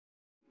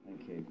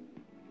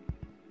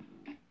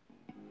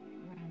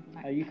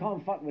You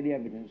can't fuck with the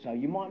evidence, so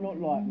you might not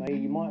like me,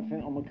 you might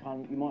think I'm a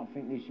cunt, you might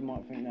think this, you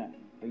might think that,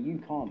 but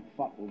you can't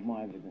fuck with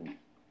my evidence.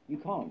 You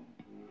can't.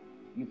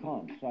 You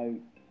can't, so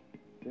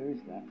there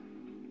is that.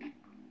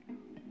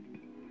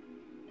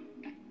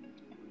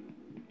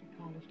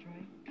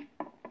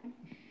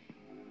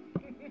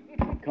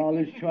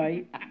 Carla's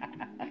tray.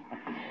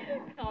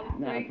 Carla's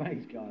No, tray.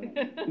 thanks, Carla.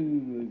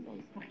 Ooh,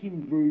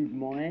 fucking rude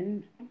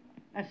mind.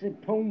 That's a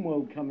porn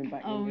world coming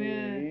back in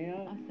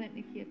here. I sent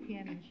Nikki a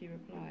PM and she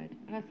replied.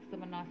 That's because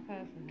I'm a nice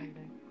person, really.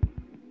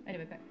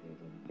 Anyway, back to you.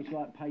 It's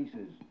like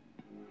Pacers.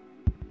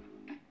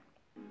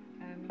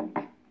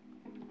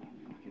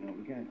 Fucking hell,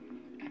 we go.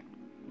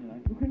 You know,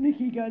 look at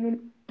Nikki going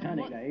on.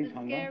 What's the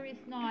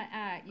scariest night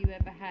out you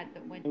ever had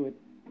that went... Or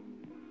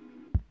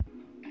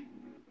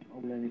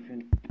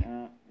anything.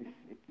 If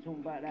you're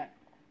talking about that,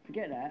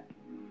 forget that.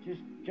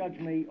 Just judge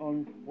me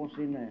on what's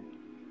in there,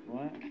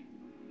 right?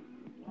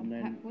 And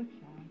then we'll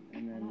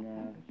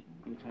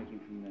take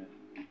it from there.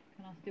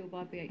 Can I still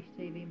buy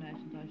BHTV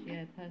merchandise?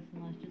 Yeah,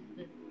 personalised just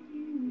for...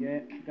 Yeah,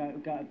 go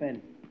to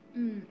Ben.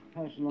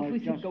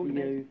 Personalised just for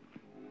you.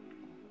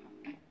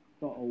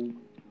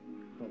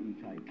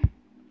 .org.uk.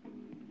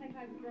 Take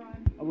over,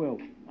 Brian. I will.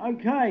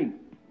 Okay.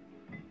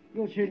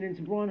 You're tuning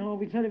into Brian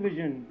Harvey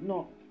Television,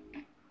 not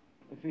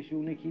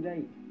official Nikki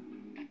Lee.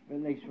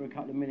 At least for a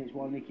couple of minutes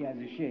while Nikki has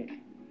a shit.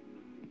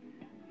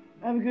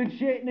 Have a good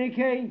shit,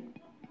 Nikki.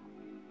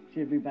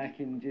 She'll be back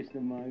in just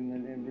a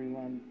moment,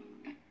 everyone.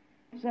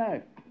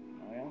 So,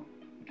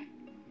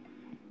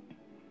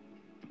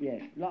 yeah,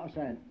 like I was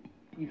saying,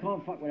 you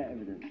can't fuck with that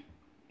evidence.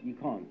 You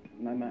can't,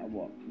 no matter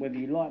what. Whether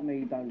you like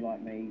me, don't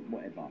like me,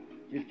 whatever.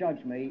 Just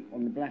judge me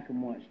on the black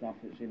and white stuff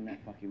that's in that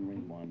fucking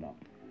ring binder.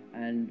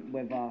 And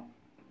whether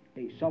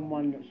it's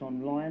someone that's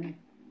online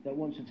that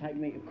wants to take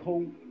me to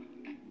court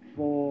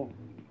for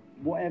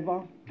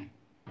whatever,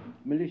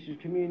 malicious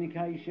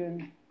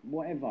communication,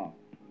 whatever,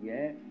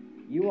 yeah?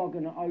 You are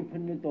going to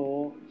open the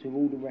door to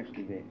all the rest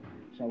of it.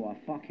 So I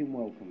fucking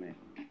welcome it.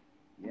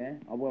 Yeah?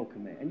 I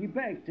welcome it. And you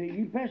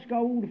best go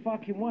all the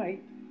fucking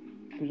way,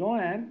 because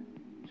I am.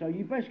 So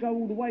you best go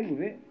all the way with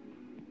it.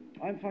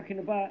 I ain't fucking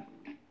about.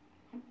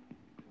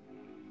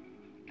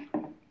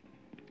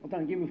 I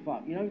don't give a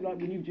fuck. You know, like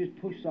when you just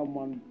push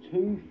someone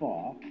too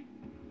far,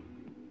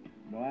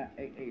 right?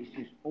 It's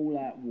just all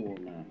out war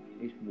now.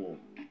 It's war.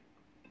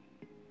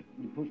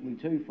 You push me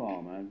too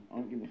far, man. I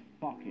don't give a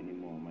fuck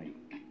anymore, mate.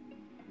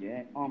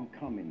 Yeah, I'm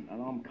coming,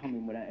 and I'm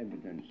coming with that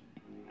evidence.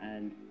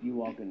 And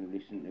you are going to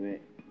listen to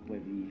it,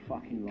 whether you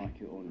fucking like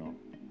it or not.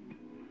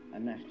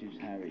 And that's just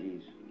how it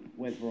is.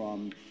 Whether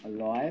I'm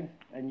alive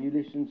and you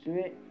listen to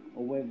it,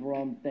 or whether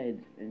I'm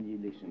dead and you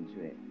listen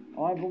to it.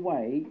 Either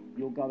way,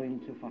 you're going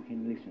to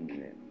fucking listen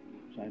to it.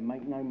 So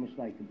make no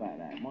mistake about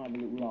that. Might have a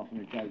little laugh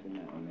and a joke in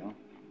that on you.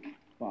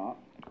 But,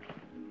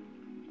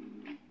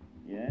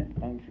 yeah,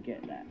 don't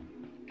forget that.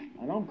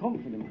 And I'm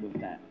confident with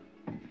that.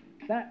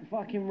 That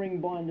fucking ring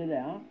binded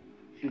out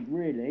should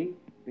really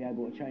be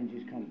able to change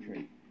this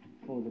country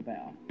for the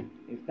better.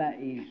 If that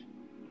is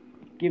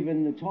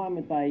given the time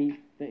of day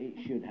that it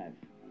should have.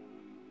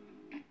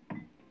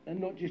 And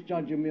not just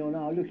judging me on,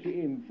 oh, look at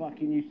him,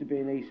 fucking used to be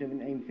an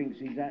E17, thinks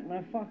he's that.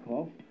 No, fuck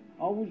off.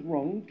 I was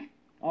wronged.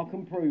 I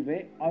can prove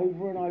it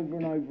over and over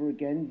and over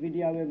again.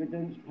 Video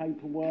evidence,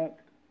 paperwork,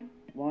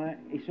 right?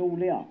 It's all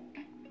here.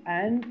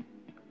 And,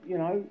 you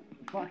know,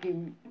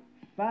 fucking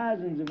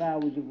thousands of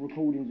hours of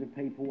recordings of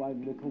people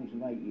over the course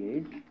of 8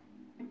 years.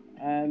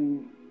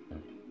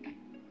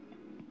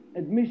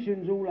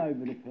 Admissions all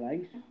over the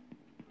place.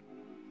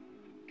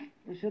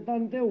 It's a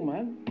done deal,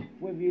 man,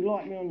 whether you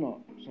like me or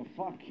not. So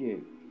fuck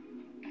you.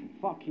 And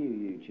fuck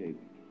you, YouTube.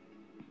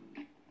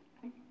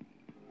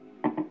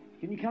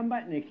 Can you come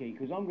back, Nikki?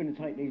 Because I'm going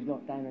to take these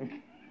lot down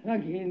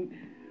I'm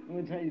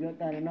going to take these lot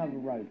down another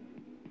road.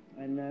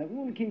 And we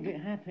want to keep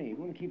it happy. We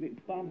want to keep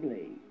it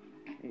bubbly.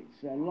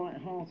 It's a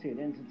light-hearted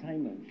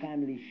entertainment,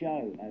 family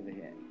show over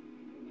here.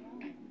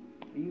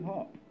 Are you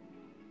hot?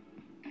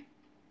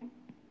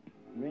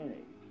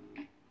 Really?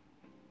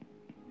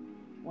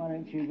 Why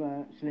don't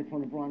you slip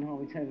on a Brian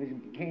Harvey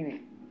Television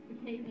bikini?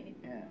 Bikini?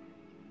 Yeah.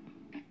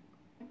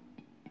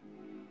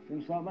 Can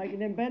you start making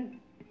them, Ben?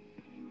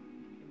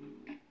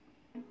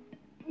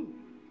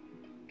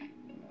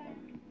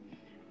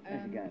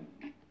 How's it going?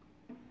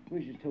 We're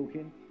just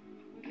talking.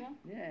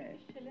 Yeah.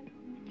 Just chilling.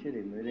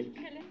 Chilling, really. Just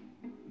chilling.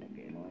 Not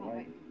getting my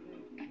way.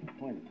 No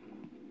point.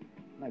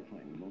 No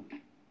point anymore.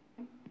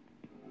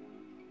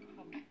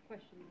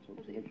 Questions.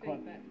 Positive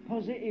feedback.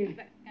 Positive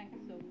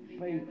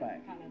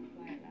feedback.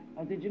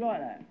 Oh, did you like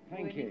that?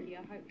 Thank you. Nikki,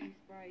 I hope you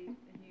sprayed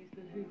and used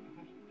the hoover.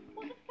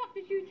 What the fuck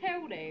did you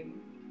tell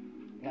them?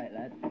 Right,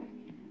 lad.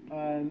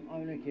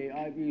 Oh, Nikki,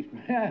 I hope you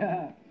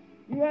sprayed.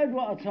 You heard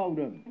what I told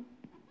them.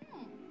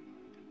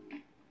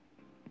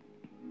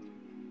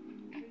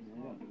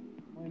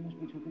 I must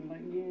be talking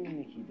about you,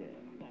 Nikki, dear. It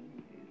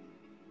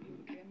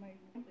would be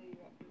amazing to see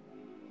you up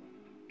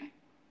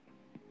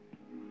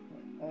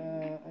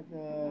At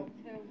the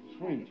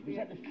fridge. Was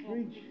that the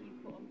fridge? You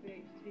put on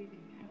BHTV.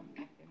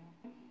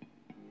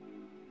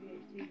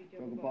 BHTV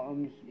Jogger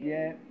bottoms,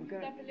 yeah.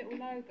 Just have a little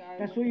logo.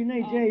 That's with all you the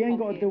need, arse yeah, you ain't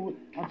got to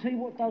pocket. do... I'll tell you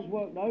what does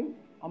work though.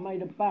 I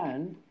made a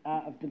band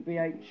out of the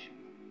BH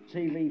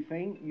TV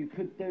thing. You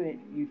could do it,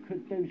 you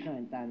could do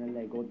something down a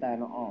leg or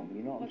down an arm,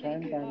 you know what I'm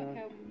saying? Down like a...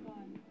 Calvin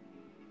Klein.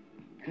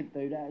 Could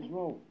do that as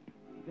well.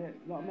 Yeah,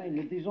 like I mean,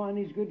 the design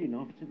is good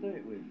enough to do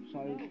it with,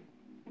 so...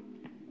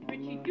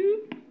 Richie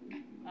Doo.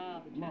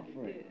 Ah, the I'm up chat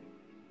for is it.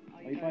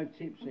 good. Are you both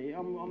tipsy?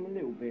 I'm a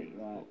little bit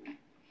like...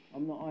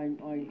 I'm not, I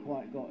ain't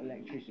quite got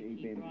electricity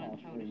being Brian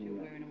passed told through us me you're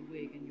yet. wearing a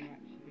wig and you're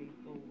actually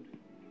bald.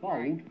 Bold?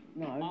 Right.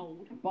 No.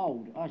 Bold.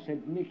 Bold. I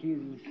said Nikki is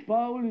as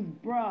bold as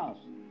brass.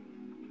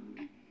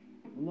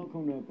 I'm not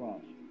calling her brass.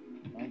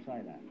 Don't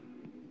say that.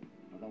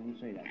 I don't want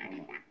to see that so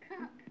much.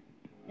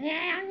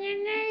 Yeah, on your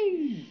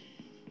knees!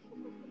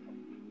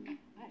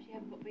 I actually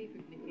haven't got beef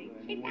with Nikki.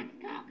 She's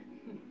that cock!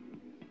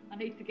 I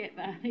need to get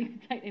that. I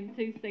need to take them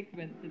 2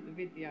 segments of the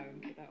video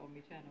and put that on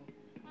my channel.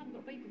 I haven't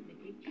got beef with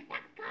Nikki. She's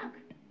that cock!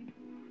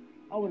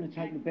 I want to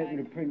take the bit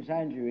with the Prince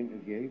Andrew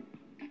interview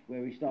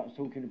where he starts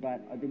talking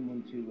about I didn't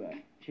want to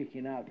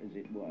chicken out, as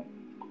it were,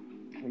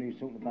 when he was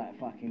talking about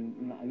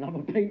fucking another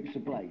pizza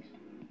place.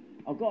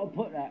 I've got to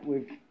put that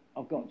with...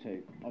 I've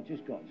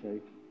just got to.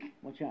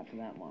 Watch out for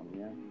that one,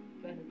 yeah?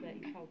 Bernadette,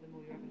 you told them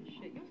all you're having a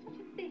shit. You're such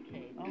a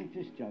dickhead. I'm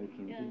just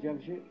joking. Yeah. Did you have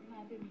a shit? No,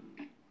 I didn't.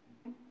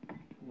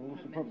 Well,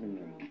 what's I the problem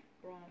mentioned then?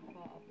 Brian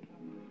fart up the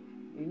bum.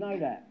 You know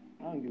that.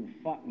 I don't give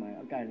a fuck, mate.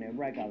 I'll go in there,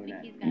 raggo and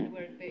that. He's going to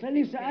wear a bit. So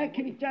listen, how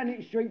can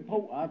Janet Street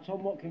Porter,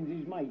 Tom Watkins'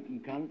 his mate, you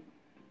cunt?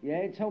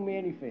 Yeah, tell me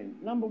anything.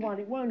 Number one,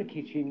 it weren't a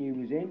kitchen you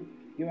was in.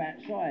 You're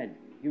outside.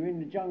 You're in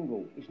the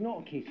jungle. It's not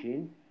a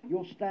kitchen.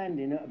 You're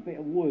standing at a bit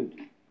of wood.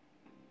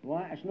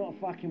 Right? It's not a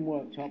fucking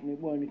worktop and it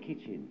weren't a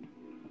kitchen.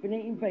 I've been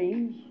eating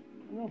beans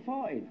and I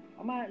farted.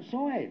 I'm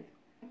outside.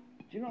 Do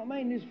you know what I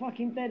mean? There's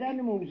fucking dead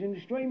animals in the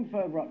stream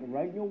further up the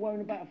road and you're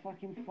worrying about a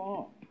fucking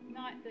fart.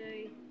 Night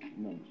D.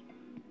 Nonsense.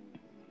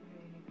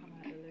 When you come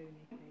out the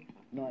lunacy.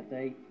 Night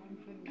D. One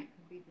thing that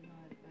can be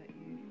denied about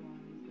you,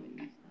 Brian, is that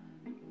you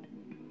stand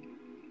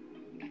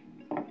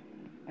by what you...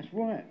 That's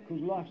right,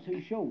 because life's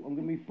too short. I'm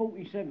going to be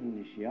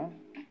 47 this year,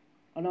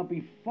 and I'll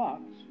be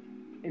fucked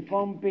if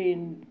I'm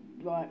being,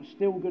 like,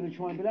 still going to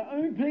try and be like,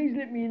 oh, please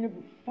let me in the...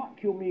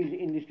 Fuck your music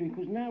industry,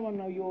 because now I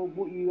know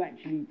what you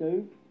actually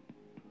do,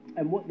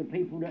 and what the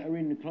people that are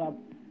in the club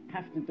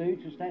have to do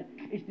to stay...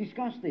 It's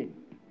disgusting.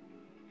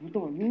 We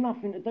don't have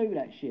nothing to do with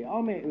that shit.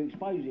 I'm here to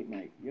expose it,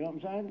 mate. You know what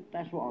I'm saying?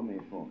 That's what I'm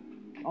here for.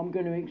 I'm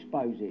going to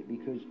expose it,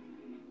 because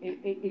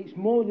it's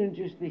more than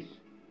just this...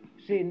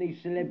 Seeing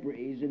these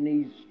celebrities and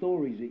these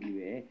stories that you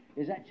hear,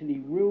 there's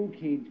actually real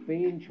kids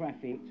being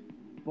trafficked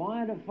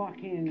by the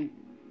fucking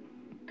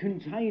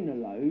container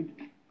load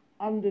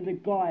under the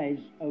guise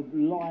of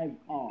live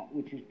art,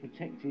 which is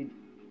protected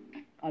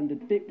under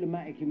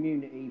diplomatic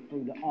immunity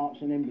through the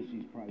Arts and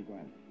Embassies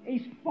programme.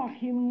 It's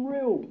fucking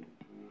real.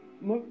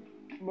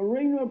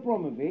 Marina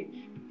Abramovich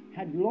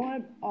had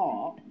live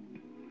art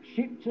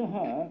shipped to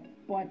her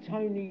by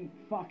Tony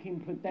fucking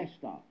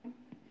Podesta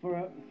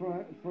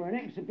for an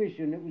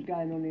exhibition that was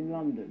going on in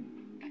London.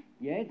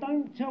 Yeah,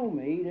 don't tell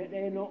me that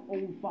they're not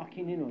all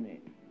fucking in on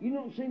it. You've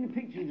not seen the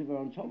pictures of her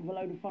on top of a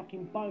load of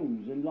fucking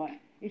bones and like,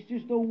 it's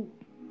just all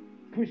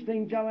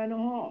Christine Joanna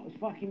Hart. It's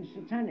fucking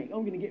satanic.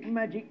 I'm going to get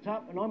magicked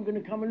up and I'm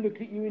going to come and look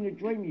at you in a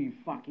dream, you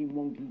fucking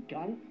wonky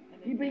cunt.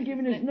 You've been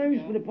giving us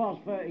news for the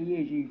past 30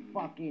 years, you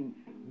fucking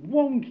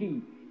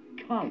wonky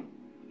cunt.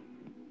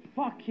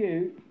 Fuck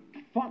you.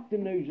 Fuck the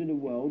news of the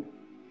world.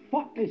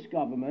 Fuck this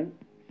government.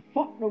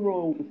 Fuck the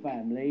royal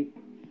family.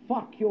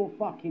 Fuck your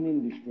fucking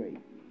industry.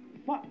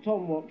 Fuck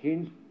Tom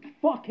Watkins.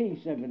 Fuck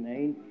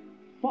E17.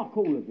 Fuck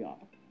all of you.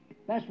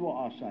 That's what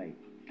I say.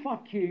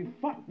 Fuck you.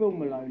 Fuck Bill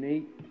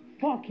Maloney.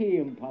 Fuck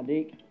Ian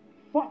Puddick.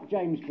 Fuck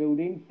James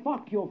Fielding.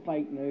 Fuck your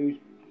fake news.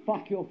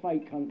 Fuck your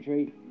fake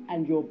country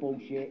and your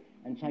bullshit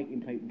and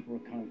taking people for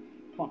a cunt.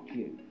 Fuck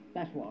you.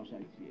 That's what I say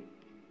to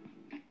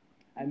you.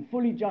 And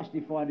fully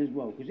justified as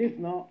well, because if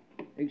not,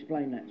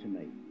 explain that to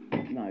me.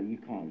 No, you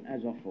can't,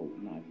 as I thought,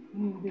 no.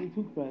 We didn't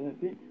talk about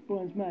that bit.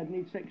 Brian's mad,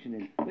 needs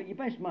sectioning. But your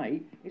best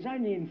mate is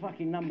only in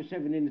fucking number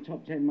 7 in the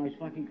top 10 most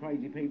fucking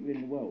crazy people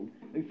in the world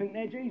who think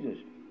they're Jesus.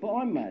 But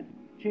I'm mad.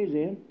 Cheers,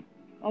 Ian.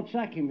 I'd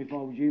sack him if I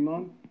was you,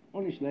 Mum.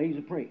 Honestly, he's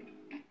a prick.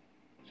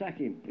 Sack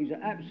him. He's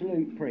an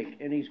absolute prick,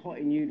 and he's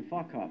hotting you the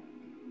fuck up.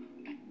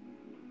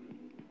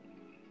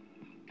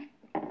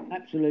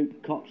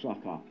 Absolute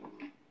cocksucker.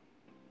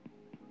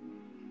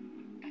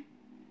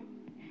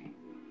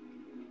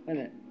 Isn't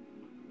it?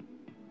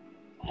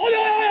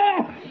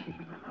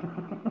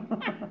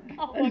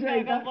 Oh my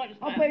God, I watched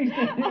that. I bet he's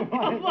doing it right.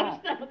 I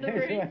watched that on the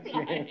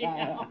replay.